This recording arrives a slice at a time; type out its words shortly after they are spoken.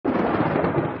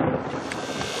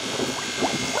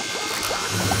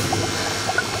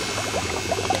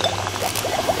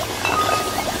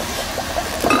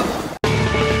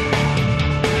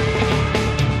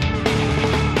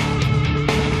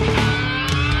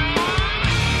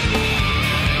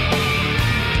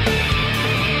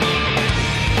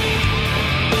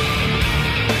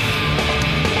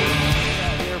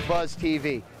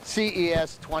TV,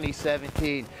 CES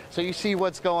 2017. So you see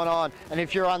what's going on, and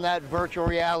if you're on that virtual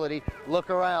reality, look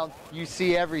around, you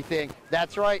see everything.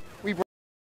 That's right, we're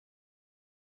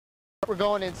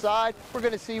going inside. We're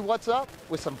going to see what's up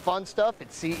with some fun stuff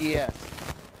at CES.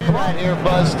 Come on here,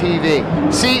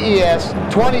 BUZZTV, CES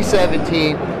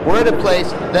 2017. We're at a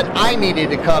place that I needed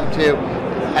to come to.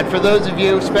 And for those of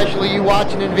you, especially you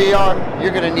watching in VR,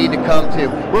 you're going to need to come to.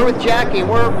 We're with Jackie, and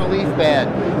we're a Relif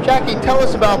band. Jackie, tell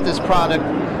us about this product,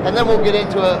 and then we'll get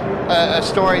into a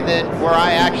story where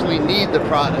I actually need the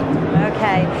product.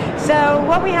 Okay, so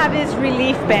what we have is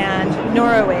Relif band,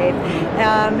 NeuroWave.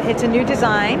 It's a new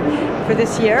design for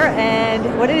this year,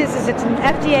 and what it is it's an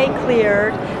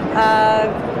FDA-cleared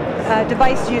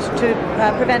device used to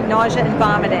prevent nausea and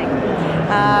vomiting.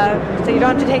 So you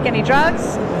don't have to take any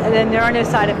drugs, and then there are no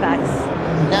side effects.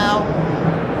 Now,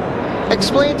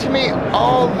 explain to me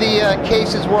all the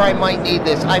cases where I might need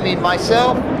this. I mean,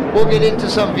 myself, we'll get into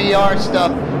some VR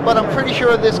stuff, but I'm pretty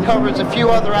sure this covers a few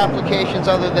other applications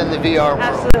other than the VR world.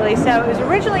 Absolutely. So it was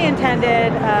originally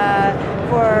intended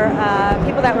for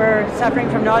people that were suffering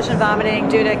from nausea and vomiting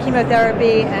due to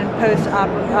chemotherapy and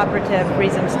post-operative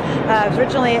reasons. It was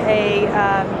originally a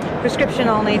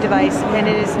prescription-only device, and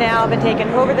it has now been taken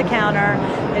over the counter.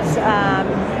 It's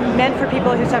meant for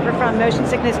people who suffer from motion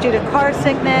sickness due to car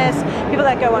sickness, people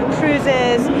that go on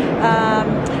cruises,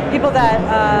 people that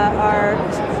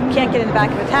can't get in the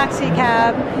back of a taxi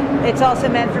cab. It's also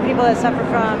meant for people that suffer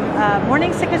from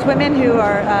morning sickness, women who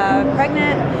are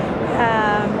pregnant,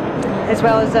 as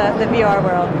well as the VR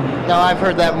world. Now, I've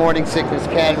heard that morning sickness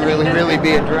can really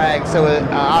be a drag, so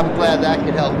I'm glad that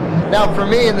could help. Now, for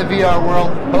me in the VR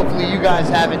world, hopefully you guys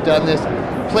haven't done this,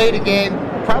 played a game,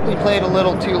 probably played a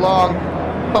little too long,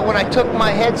 but when I took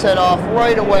my headset off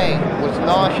right away, was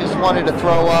nauseous, wanted to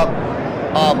throw up,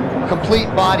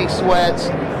 complete body sweats,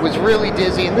 was really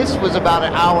dizzy, and this was about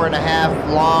an hour and a half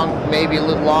long, maybe a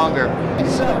little longer.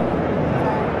 So,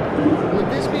 would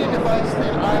this be a device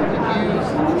that I would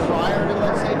use prior to,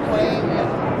 let's say, playing,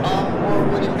 or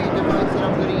would it be a device that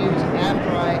I'm going to use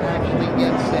after I actually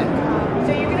get sick?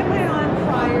 So you're going to put it on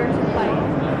prior to playing,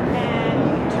 and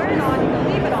you can turn it on, you can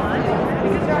leave it on,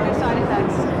 because there are no side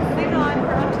effects. Leave it on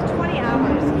for up to 20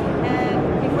 hours,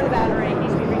 and before the battery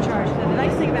needs to be recharged. Now, the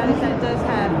nice thing about it is that it does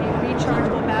have a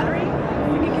rechargeable battery.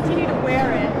 You can continue to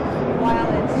wear it while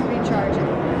it's recharging.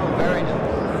 Very nice.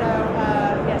 So,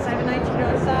 yes, I have a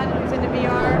 19-year-old son who's into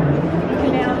VR. He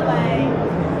can now play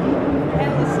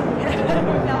endlessly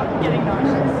without getting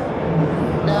nauseous.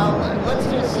 Now, let's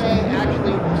just say,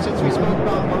 actually, since we spoke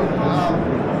about morning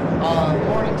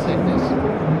sickness,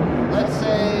 let's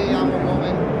say I'm a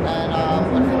woman and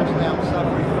unfortunately I'm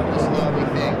suffering from this lovely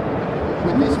thing.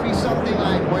 Would this be something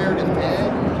I'd wear to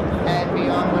bed and be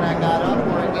on when I got up,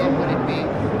 or again would it be,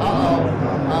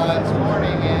 it's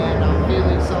morning and I'm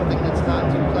feeling something that's not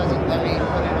too pleasant, let me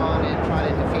put it on and try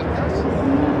to defeat this?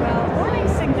 Well, morning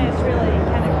sickness really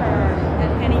can occur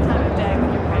at any time of day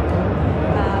when you're pregnant.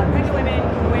 Pregnant women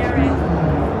can wear it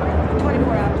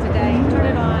 24 hours a day, turn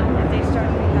it on, and they start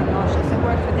to become nauseous. It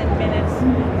works within minutes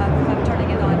of turning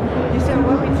it on. And so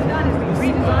what we've done is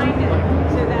we've redesigned it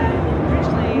so that it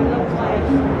originally looked like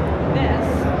this.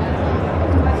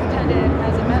 It was intended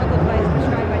as a medical device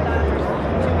prescribed by doctors.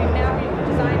 So we've now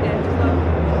redesigned it to look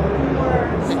more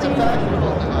It's a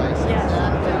fashionable device. Yes.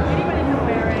 Exactly. So anyone can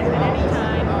wear it at any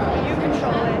time. You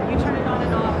control it. You turn it on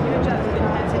and off. You adjust the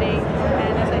intensity.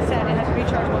 And as I said, it has a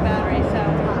rechargeable battery. So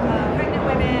pregnant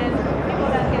women, people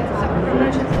that suffer from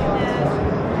motion sickness,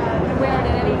 can wear it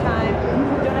at any time.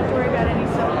 You don't have to worry about any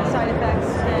side effects.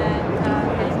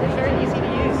 And it's very easy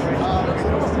to use. It looks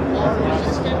cool. Water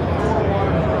resistant or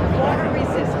waterproof? Water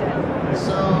resistant.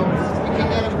 So you can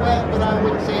get it wet, but I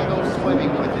wouldn't say go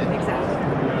swimming with it. Exactly.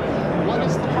 What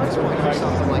is the price point for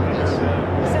something like this?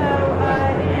 So,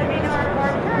 I mean, our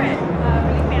current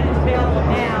Relif band is available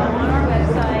now on our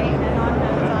website and on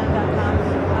Amazon.com,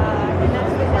 and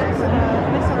that's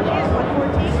MSRP is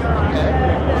 $114. Okay.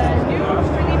 The new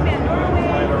Relif band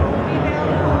NeuroWave will be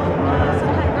available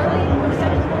sometime early in the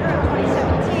second quarter of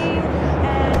 2017,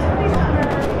 and please remember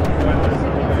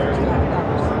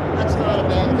 $200. That's not a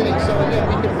bad thing. So again,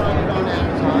 we can find it on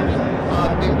Amazon,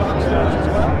 big box stores as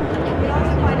well. You can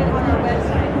also find it on our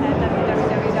website at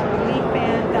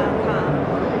www.relifband.com.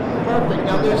 Perfect.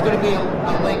 Now there's going to be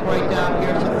a link right down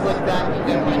here, so click that and you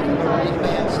get right to the Relif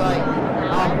band site.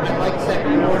 I'd like to set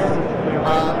an order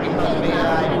because me and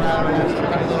I'd rather have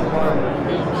something a little more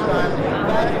time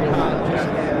fashion conscious.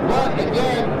 But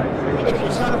again, if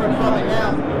you're suffering from it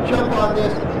now, jump on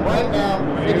this right now.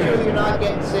 Make sure you're not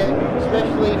getting sick,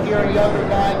 especially if you're a younger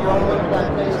guy and you're all over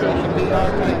that PlayStation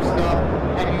VR type stuff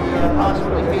and you're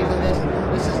possibly feeling this,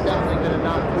 this is definitely going to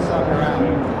knock the sucker out.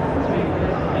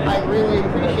 I really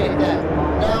appreciate that.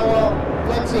 Now,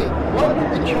 let's see, what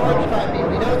would the charge time be?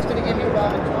 We know it's going to give you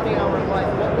about a 20-hour life.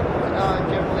 What would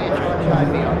generally a charge time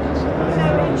be on this? So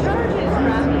in charge is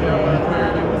roughly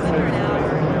under an hour.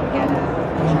 You get a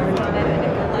charge on it, and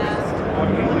it will last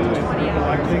up to 20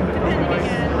 hours, depending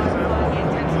again on the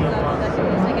intensity level that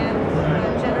you're using it.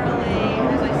 Generally,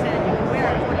 as I said, you can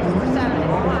wear it 24/7 if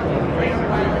you want,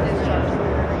 while it is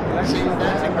charged. See,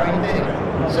 that's a great thing.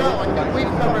 So, I think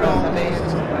we've covered all the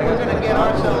bases. We're going to get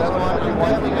ourselves one. I'm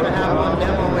definitely going to have one,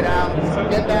 demo it out,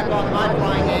 get back on my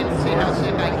flying game and see how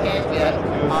sick I can get.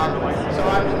 So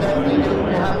I will definitely we'll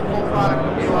have a full product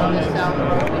review on this down the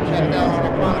road. We'll check out the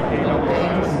product review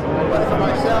page. But for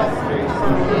myself, for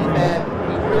Relif fan,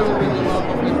 we really love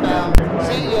what we found.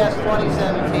 CES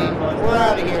 2017. We're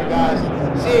out of here, guys.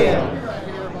 See ya.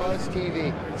 Here at Buzz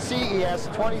TV, CES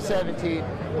 2017,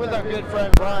 with our good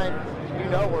friend Brian. You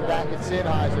know we're back at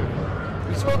Sennheiser.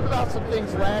 We spoke about some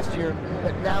things last year,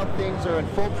 but now things are in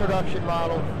full production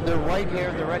model. They're right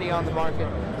here. They're ready on the market.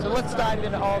 So let's dive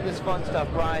into all this fun stuff,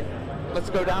 Brian. Let's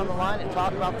go down the line and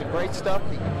talk about the great stuff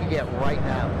that you can get right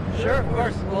now. Sure, of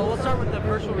course. Well, we'll start with the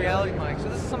virtual reality mic. So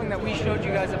this is something that we showed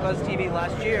you guys at Buzz TV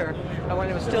last year when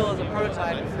it was still as a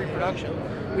prototype in pre-production.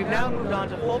 We've now moved on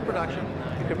to full production.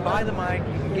 You can buy the mic,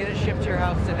 you can get it shipped to your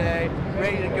house today,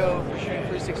 ready to go for shooting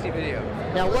 360 video.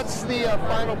 Now, what's the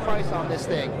final price on this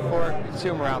thing for a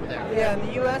consumer out there? Yeah, in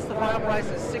the U.S., the final price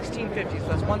is $1,650, so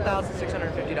that's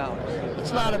 $1,650.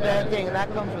 It's not a bad thing, and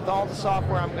that comes with all the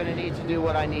software I'm going to need to do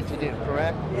what I need to do,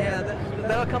 correct? Yeah,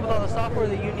 that'll come with all the software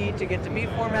that you need to get to meet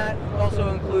format, also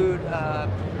include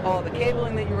all the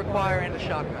cabling that you require and the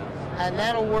shock mount. And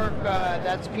that'll work,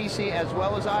 that's PC as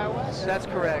well as iOS? That's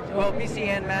correct. Well, PC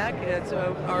and Mac. It's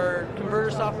our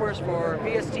converter softwares for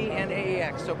VST and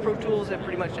AAX, so Pro Tools and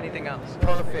pretty much anything else.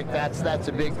 Perfect, that's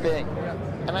a big thing.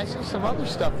 And I see some other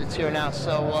stuff that's here now,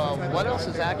 so what else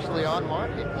is actually on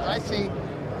market? I see,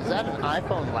 is that an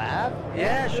iPhone Lab?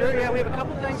 Yeah, sure, yeah, we have a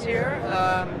couple things here.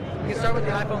 We can start with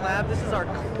the iPhone Lab. This is our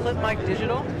Clip Mic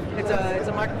Digital. It's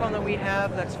a microphone that we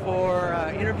have that's for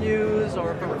interviews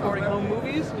or for recording home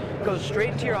movies. It goes straight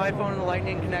into your iPhone in the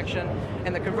Lightning connection,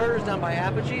 and the converter is done by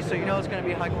Apogee, so you know it's going to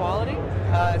be high quality.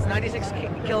 It's 96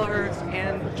 kilohertz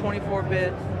and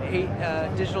 24-bit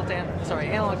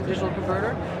analog to digital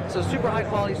converter. So super high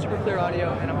quality, super clear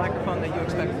audio, and a microphone that you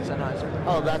expect from Sennheiser.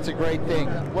 Oh, that's a great thing.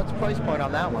 What's the price point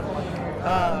on that one?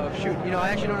 Shoot, you know, I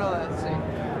actually don't know that. Let's see.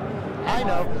 I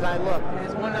know, because I look.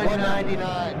 It's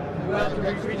 $199. Well,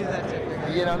 redo that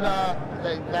too. You know, no,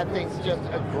 that thing's just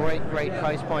a great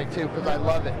price point too, because I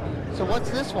love it. So what's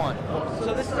this one?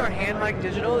 So this is our hand mic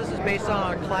digital. This is based on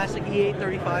our classic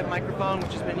E835 microphone,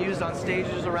 which has been used on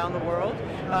stages around the world.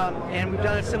 And we've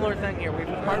done a similar thing here. We've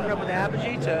partnered up with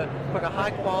Apogee to put a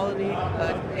high quality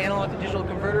analog to digital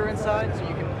converter inside, so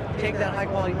you can take that high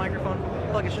quality microphone,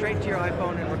 plug it straight to your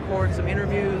iPhone and record some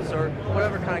interviews or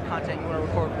whatever kind of content you want to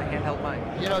record with a handheld mic.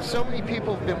 You know, so many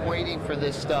people have been waiting for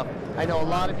this stuff. I know a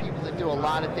lot of people that do a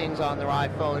lot of things on their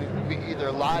iPhone, either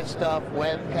live stuff,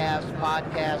 webcasts,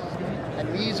 podcasts,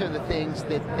 and these are the things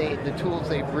that the tools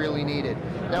they've really needed.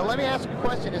 Now let me ask a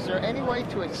question, is there any way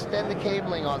to extend the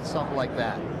cabling on something like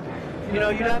that? You know,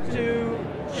 you'd have to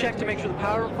check to make sure the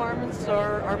power requirements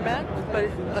are met, but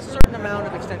a certain amount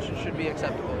of extension should be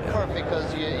acceptable. Yeah. Perfect,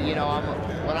 because you know,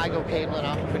 when I go cabling,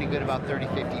 I'm pretty good about 30,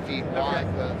 50 feet wide.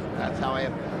 Okay. That's how I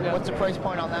am. Yeah. What's the price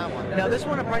point on that one? Now this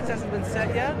one, a price hasn't been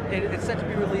set yet. It's set to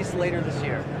be released later this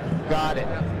year. Got it.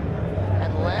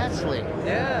 And lastly,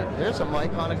 there's a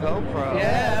mic on a GoPro.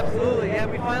 Yeah, absolutely. Yeah,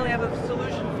 we finally have a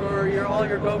solution for all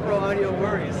your GoPro audio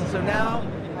worries. So now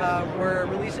we're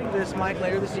releasing this mic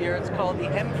later this year. It's called the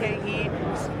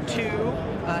MKE2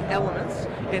 Elements.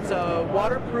 It's a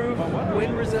waterproof,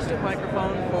 wind-resistant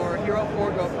microphone for Hero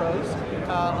 4 GoPros,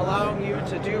 allowing you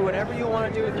to do whatever you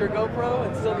want to do with your GoPro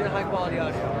and still get high-quality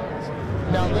audio.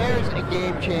 Now there's a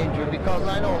game changer, because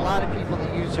I know a lot of people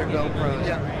that use their GoPros,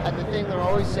 and the thing they're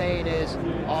always saying is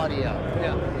audio.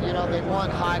 Yeah. You know, they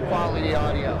want high-quality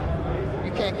audio.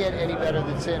 You can't get any better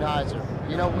than Sennheiser.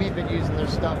 You know, we've been using their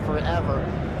stuff forever,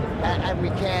 and we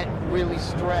can't really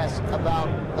stress about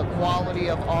the quality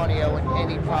of audio in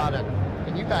any product.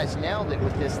 And you guys nailed it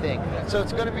with this thing. So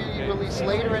it's going to be released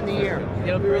later in the year.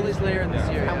 It'll be released later in this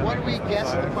year. And what do we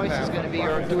guess the price is going to be,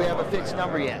 or do we have a fixed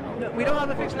number yet? No, we don't have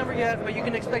a fixed number yet, but you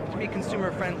can expect it to be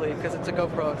consumer friendly because it's a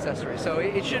GoPro accessory. So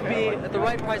it should be at the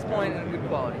right price point and good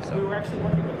quality. So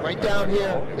right down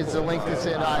here is the link to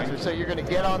Sennheiser. So you're going to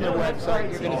get on their website,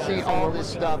 you're going to see all this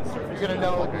stuff, you're going to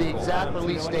know the exact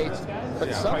release dates.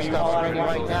 but some stuff's ready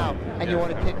right now, and you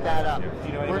want to pick that up.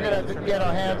 We're going to get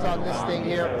our hands on this thing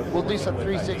here. We'll do some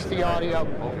 360 audio.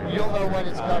 You'll know when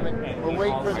it's coming. We're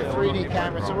waiting for the 3D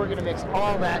camera, so we're going to mix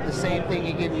all that in the same thing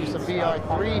and give you some VR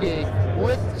 3D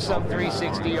with some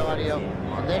 360 audio,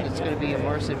 and then it's going to be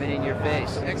immersive and in your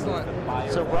face. Excellent.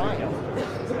 So Brian,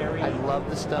 I love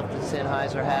the stuff that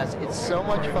Sennheiser has. It's so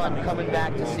much fun coming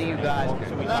back to see you guys.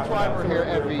 And that's why we're here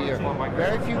every year.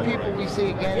 Very few people we see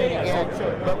again and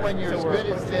again, but when you're as good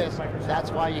as this,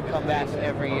 that's why you come back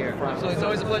every year. Absolutely. It's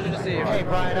always a pleasure to see you. Hey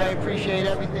Brian, I appreciate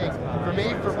everything. For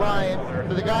me, for Brian,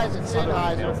 for the guys at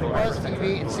Sennheiser, for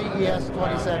BUZZTV and CES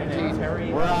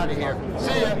 2017, we're out of here.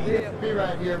 See ya. Be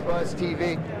right here at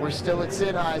BUZZTV. We're still at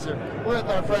Sennheiser. We're with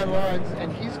our friend Lawrence,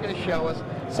 and he's going to show us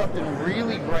something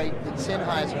really great that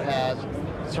Sennheiser has.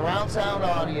 Surround sound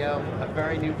audio, a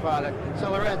very new product.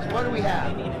 So Lorenz, what do we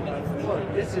have? Well,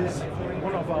 this is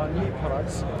one of our new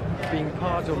products, being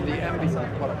part of the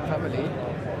ambient product family,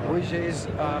 which is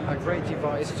a great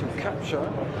device to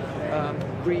capture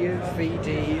real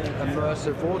 3D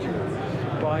immersive audio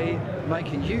by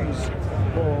making use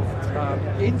of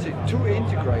two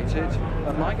integrated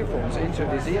microphones into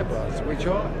these earbuds, which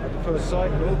are at first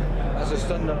sight look as a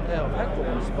standard pair of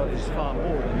headphones, but it's far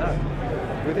more than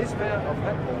that. With this pair of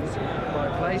headphones, by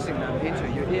placing them into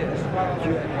your ears,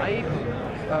 you enable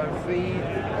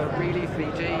really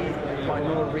 3D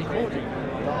binaural recording.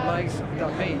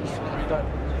 That means that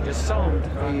the sound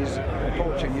is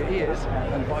approaching your ears,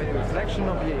 and by the reflection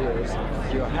of your ears,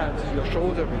 your head, your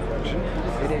shoulder reflection,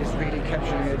 it is really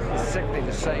capturing it exactly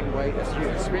the same way as you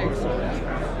experience it.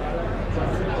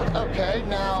 Okay,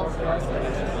 now,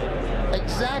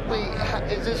 exactly,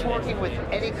 is this working with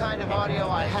any kind of audio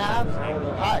I have?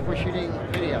 Hi, we're shooting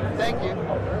video. Thank you.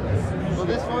 Will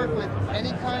this work with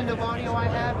any kind of audio I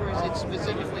have, or is it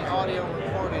specifically audio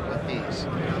recorded with these?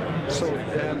 So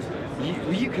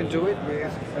you can do it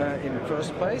with, in the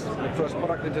first place, the first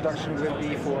product introduction will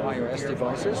be for iOS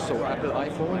devices, so Apple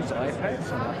iPhones, iPads,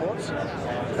 and iPods.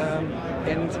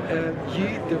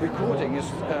 The recording is,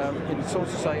 so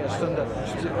to say, a standard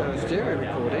stereo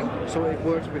recording, so it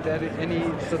works with any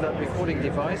standard recording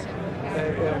device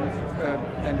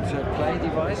and play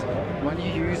device when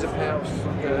you use a pair of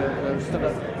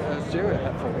standard stereo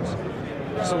headphones.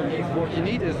 So what you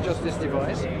need is just this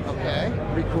device, okay,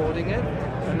 recording it,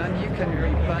 and then you can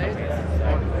replay it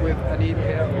with any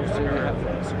pair of stereo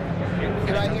headphones.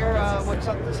 Can I hear what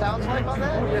something sounds like on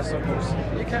that? Oh yes, of course,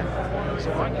 you can. So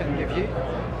I can give you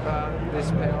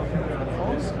this pair of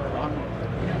headphones. I'm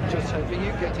just helping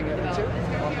you getting it into.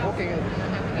 I'm hooking it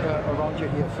around your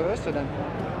ear first, and then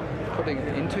putting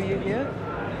it into your ear.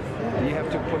 And you have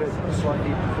to put it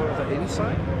slightly further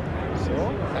inside. So,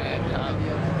 and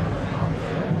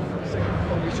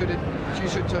you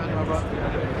should turn around.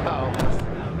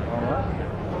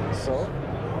 Alright. So,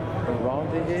 around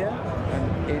the ear and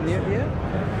in your ear.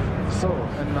 So,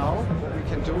 and now, what we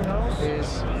can do now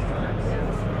is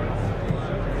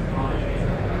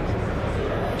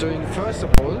doing, first of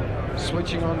all,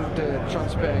 switching on the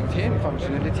transparent hearing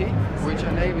functionality, which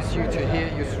enables you to hear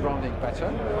your surrounding better.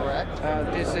 Correct.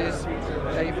 This is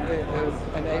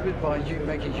enabled by you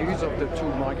making use of the two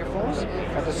microphones.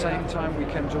 At the same time, we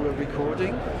can do a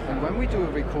recording, and when we do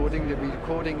a recording, the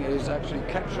recording is actually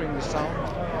capturing the sound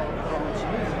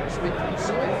from speaking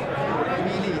inside,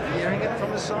 really hearing it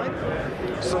from the side.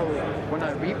 So when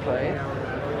I replay,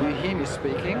 you hear me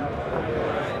speaking,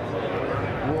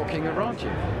 walking around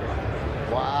you.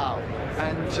 Wow.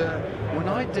 And when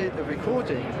I did a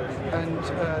recording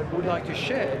and would like to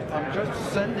share it, I'm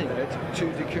just sending it to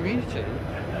the community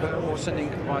or sending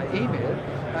it by email,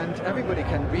 and everybody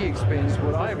can re-experience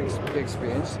what I've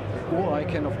experienced, or I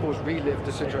can of course relive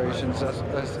the situations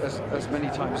as many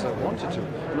times as I wanted to.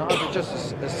 And I have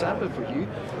just a sample for you.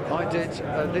 I did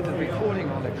a little recording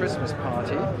on a Christmas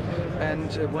party,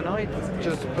 and when I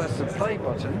just press the play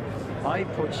button, I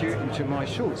put you into my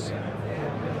shoes.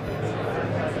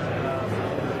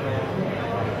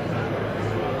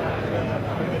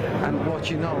 And what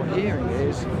you're now hearing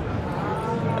is...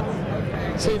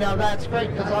 See, now that's great,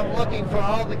 because I'm looking for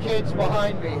all the kids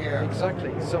behind me here.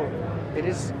 Exactly. So it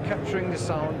is capturing the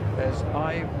sound as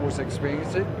I was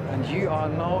experiencing it, and you are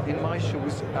now in my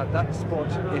shoes at that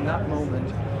spot, in that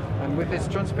moment. And with this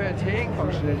transparent hearing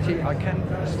functionality, I can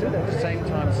still at the same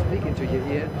time speak into your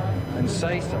ear and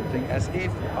say something as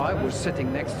if I was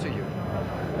sitting next to you.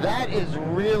 That is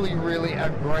really, really a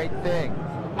great thing.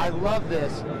 I love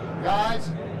this.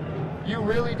 Guys, you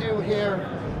really do hear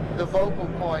the vocal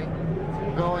point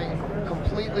going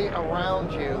completely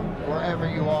around you wherever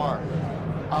you are.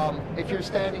 If you're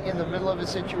standing in the middle of a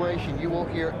situation, you will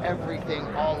hear everything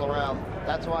all around.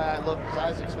 That's why I looked, because I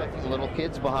was expecting little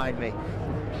kids behind me.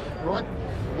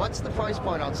 What's the price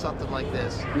point on something like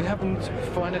this? We haven't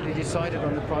finally decided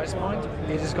on the price point.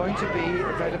 It is going to be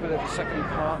available at the second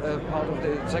part of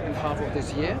the second half of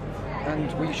this year,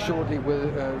 and we shortly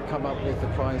will come up with the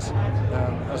price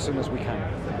as soon as we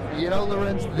can. You know,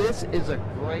 Lorenz, this is a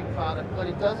great product, but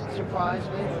it doesn't surprise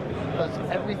me because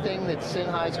everything that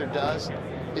Sennheiser does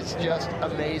is just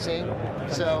amazing.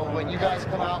 So when you guys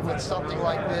come out with something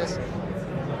like this,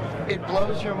 it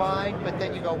blows your mind, but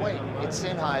then you go, wait, it's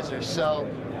Sennheiser. So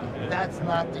that's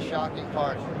not the shocking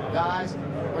part. Guys,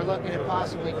 we're looking at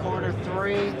possibly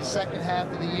Q3, the second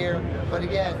half of the year. But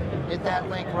again, hit that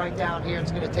link right down here.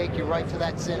 It's going to take you right to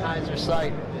that Sennheiser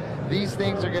site. These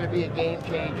things are going to be a game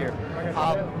changer.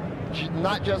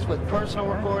 Not just with personal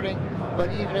recording,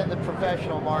 but even in the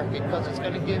professional market, because it's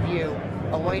going to give you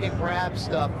a way to grab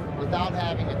stuff without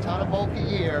having a ton of bulky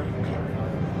gear,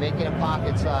 making a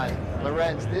pocket size.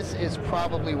 Lorenz, this is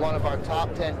probably one of our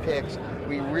top 10 picks.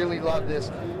 We really love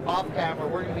this. Off camera,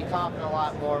 we're going to be talking a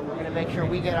lot more. We're going to make sure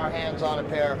we get our hands on a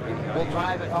pair. We'll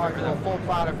drive it hard to a full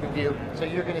product review, so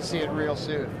you're going to see it real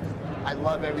soon. I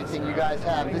love everything you guys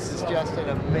have. This is just an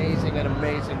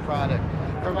amazing product.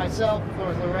 For myself,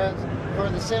 for Lorenz, for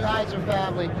the Sennheiser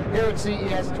family, here at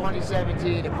CES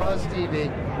 2017 at Buzz TV,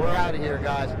 we're out of here,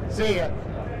 guys. See ya.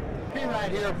 Be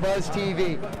right here at Buzz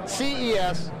TV,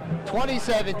 CES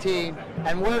 2017,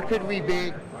 and where could we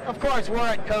be? Of course, we're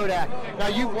at Kodak. Now,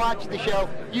 you've watched the show.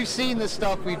 You've seen the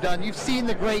stuff we've done. You've seen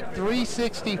the great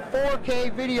 360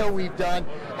 4K video we've done.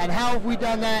 And how have we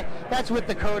done that? That's with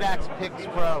the Kodak's Pix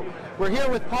Pro. We're here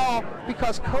with Paul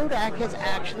because Kodak has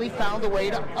actually found a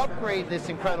way to upgrade this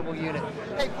incredible unit.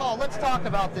 Hey, Paul, let's talk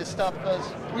about this stuff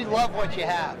because we love what you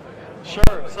have.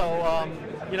 Sure. So,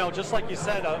 you know, just like you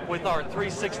said, with our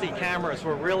 360 cameras,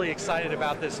 we're really excited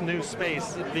about this new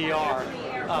space, VR,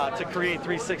 to create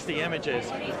 360 images.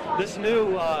 This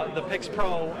new, the Pix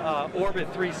Pro Orbit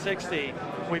 360,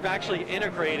 we've actually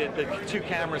integrated the two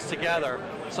cameras together.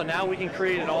 So now we can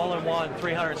create an all-in-one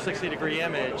 360-degree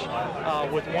image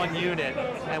with one unit,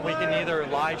 and we can either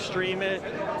live stream it,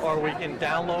 or we can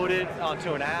download it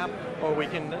onto an app, or we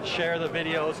can share the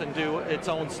videos and do its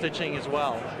own stitching as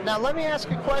well. Now let me ask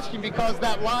a question, because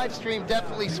that live stream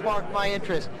definitely sparked my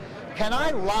interest. Can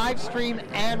I live stream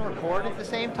and record at the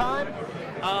same time?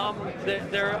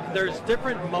 There's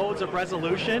different modes of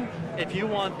resolution. If you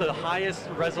want the highest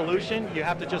resolution, you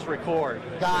have to just record.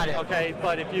 Got it. Okay,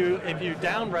 but if you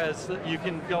down res, you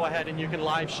can go ahead and you can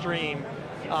live stream,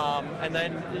 and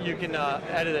then you can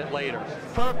edit it later.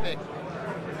 Perfect.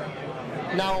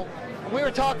 Now, we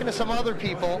were talking to some other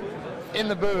people in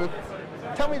the booth.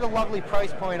 Tell me the lovely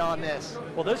price point on this.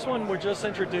 Well, this one we're just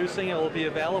introducing. It will be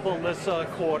available this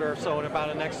quarter, so in about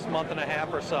the next month and a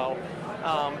half or so.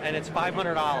 And it's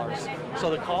 $500. So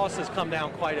the cost has come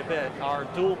down quite a bit. Our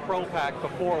dual Pro Pack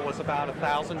before was about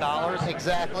 $1,000.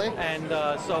 Exactly. And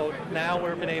so now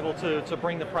we've been able to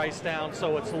bring the price down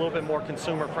so it's a little bit more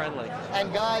consumer friendly.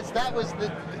 And guys, that was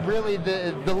really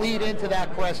the lead into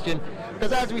that question.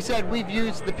 Because as we said, we've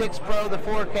used the Pix Pro, the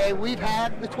 4K, we've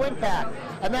had the Twin Pack,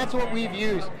 and that's what we've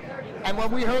used. And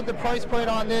when we heard the price point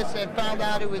on this and found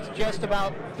out it was just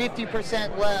about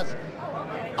 50% less,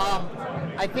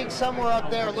 I think somewhere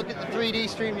up there, look at the 3D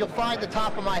stream, you'll find the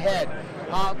top of my head,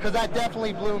 because that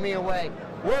definitely blew me away.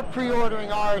 We're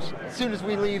pre-ordering ours as soon as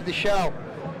we leave the show.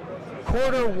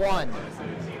 Q1.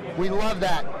 We love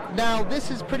that. Now,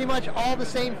 this is pretty much all the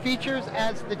same features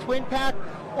as the Twin Pack,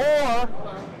 or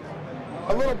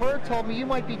a little bird told me you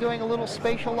might be doing a little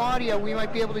spatial audio. We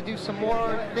might be able to do some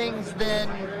more things than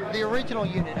the original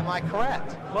unit. Am I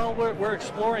correct? Well, we're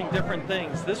exploring different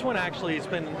things. This one actually has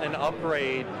been an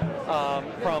upgrade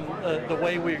from the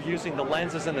way we're using the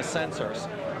lenses and the sensors.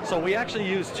 So we actually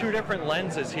use two different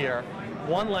lenses here.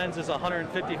 One lens is a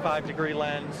 155-degree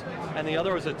lens, and the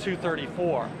other is a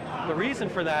 234. The reason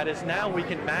for that is now we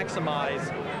can maximize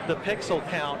the pixel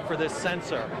count for this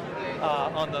sensor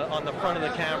on the front of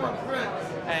the camera,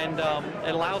 and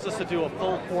it allows us to do a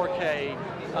full 4K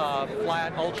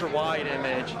flat ultra-wide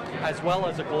image as well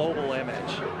as a global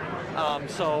image.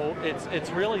 So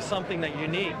it's really something that you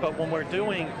need. But when we're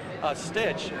doing a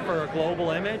stitch for a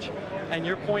global image, and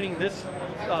you're pointing this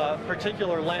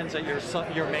particular lens at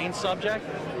your main subject,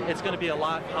 it's going to be a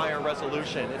lot higher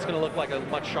resolution. It's going to look like a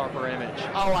much sharper image.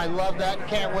 Oh, I love that.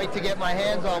 Can't wait to get my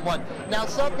hands on one. Now,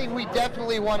 something we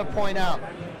definitely want to point out.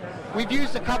 We've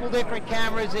used a couple different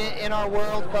cameras in our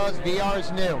world because VR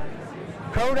is new.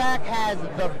 Kodak has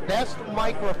the best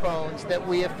microphones that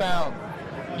we have found.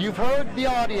 You've heard the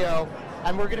audio,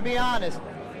 and we're going to be honest,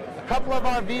 a couple of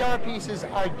our VR pieces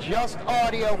are just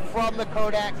audio from the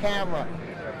Kodak camera.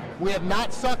 We have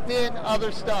not sucked in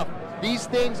other stuff. These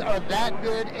things are that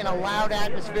good in a loud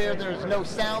atmosphere. There's no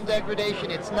sound degradation.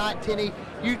 It's not tinny.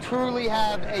 You truly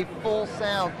have a full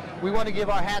sound. We want to give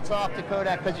our hats off to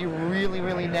Kodak because you really,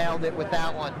 really nailed it with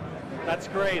that one. That's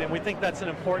great, and we think that's an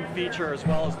important feature as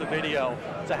well as the video.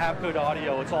 To have good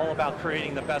audio, it's all about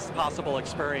creating the best possible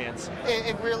experience.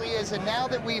 It really is, and now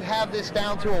that we have this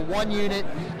down to a 1 unit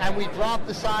and we dropped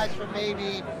the size from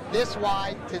maybe this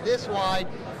wide to this wide,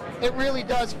 it really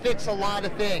does fix a lot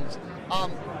of things.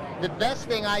 The best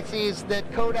thing I see is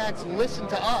that Kodak's listened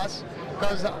to us,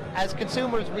 because as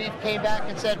consumers we've came back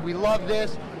and said we love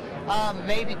this,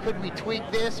 maybe could we tweak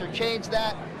this or change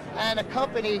that, and a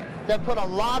company that put a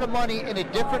lot of money in a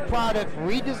different product,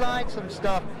 redesigned some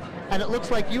stuff, and it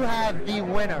looks like you have the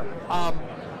winner.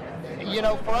 You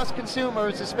know, for us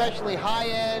consumers, especially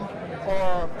high-end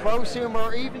or prosumer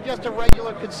or even just a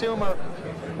regular consumer,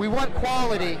 we want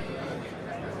quality.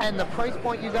 And the price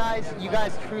point, you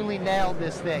guys truly nailed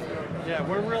this thing. Yeah,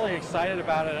 we're really excited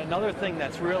about it. Another thing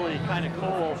that's really kind of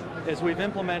cool is we've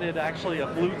implemented actually a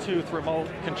Bluetooth remote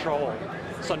control.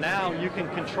 So now you can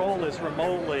control this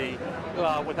remotely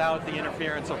without the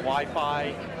interference of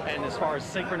Wi-Fi, and as far as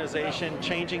synchronization,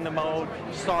 changing the mode,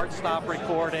 start, stop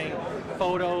recording,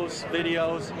 photos,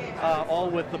 videos, all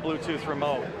with the Bluetooth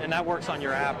remote. And that works on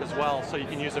your app as well, so you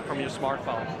can use it from your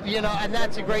smartphone. You know, and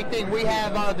that's a great thing. We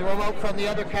have the remote from the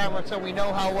other camera, so we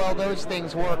know how well those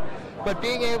things work. But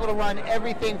being able to run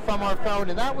everything from our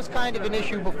phone, and that was kind of an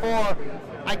issue before.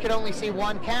 I could only see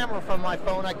one camera from my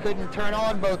phone. I couldn't turn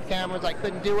on both cameras. I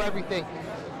couldn't do everything.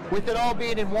 With it all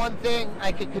being in one thing,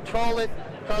 I could control it,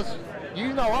 because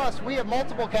you know us, we have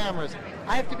multiple cameras.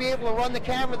 I have to be able to run the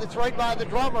camera that's right by the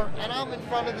drummer, and I'm in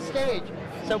front of the stage.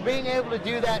 So being able to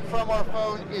do that from our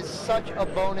phone is such a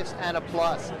bonus and a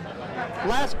plus.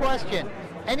 Last question.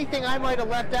 Anything I might have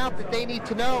left out that they need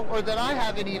to know, or that I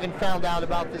haven't even found out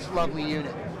about this lovely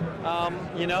unit?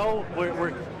 You know,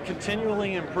 we're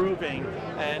continually improving,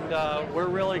 and we're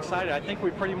really excited. I think we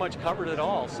pretty much covered it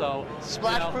all. So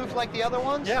splash proof like the other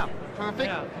ones? Yeah. Perfect.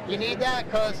 Yeah. You need that,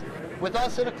 because with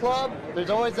us in a club,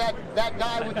 there's always that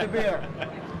guy with the beer.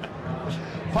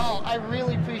 Paul, I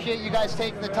really appreciate you guys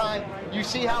taking the time. You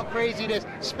see how crazy it is.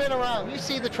 Spin around. You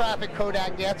see the traffic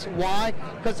Kodak gets. Why?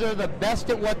 Because they're the best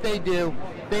at what they do.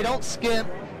 They don't skimp.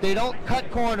 They don't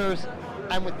cut corners.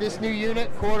 And with this new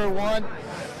unit, Q1,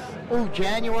 ooh,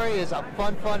 January is a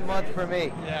fun month for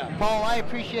me. Yeah. Paul, I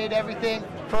appreciate everything.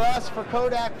 For us, for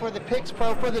Kodak, for the Pix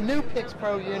Pro, for the new Pix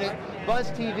Pro unit,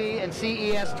 BUZZTV and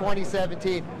CES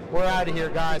 2017. We're out of here,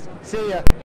 guys. See ya.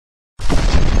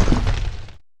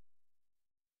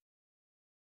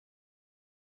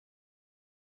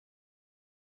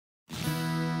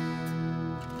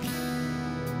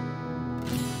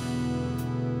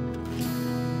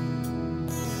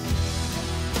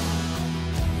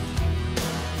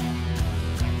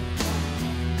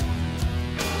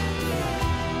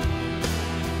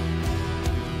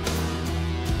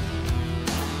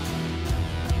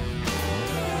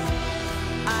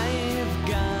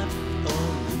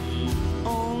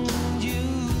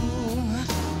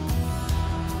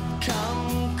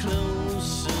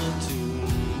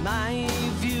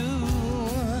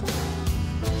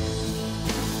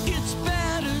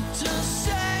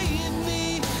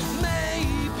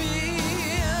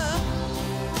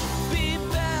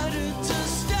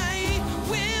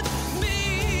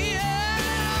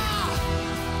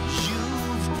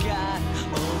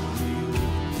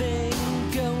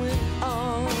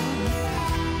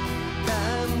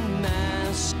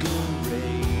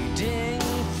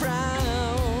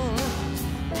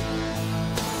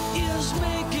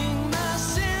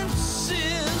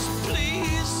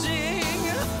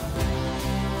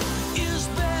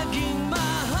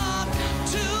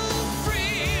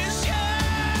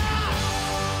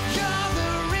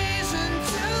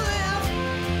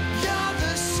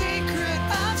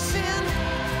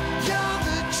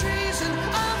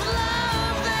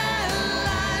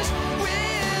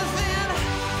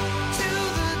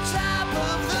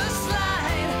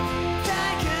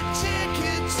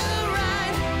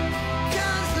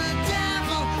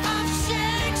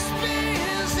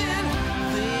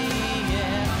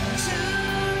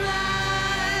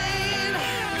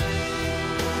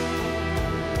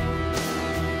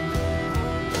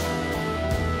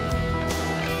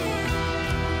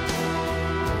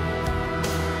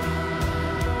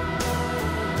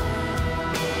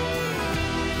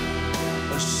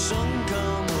 So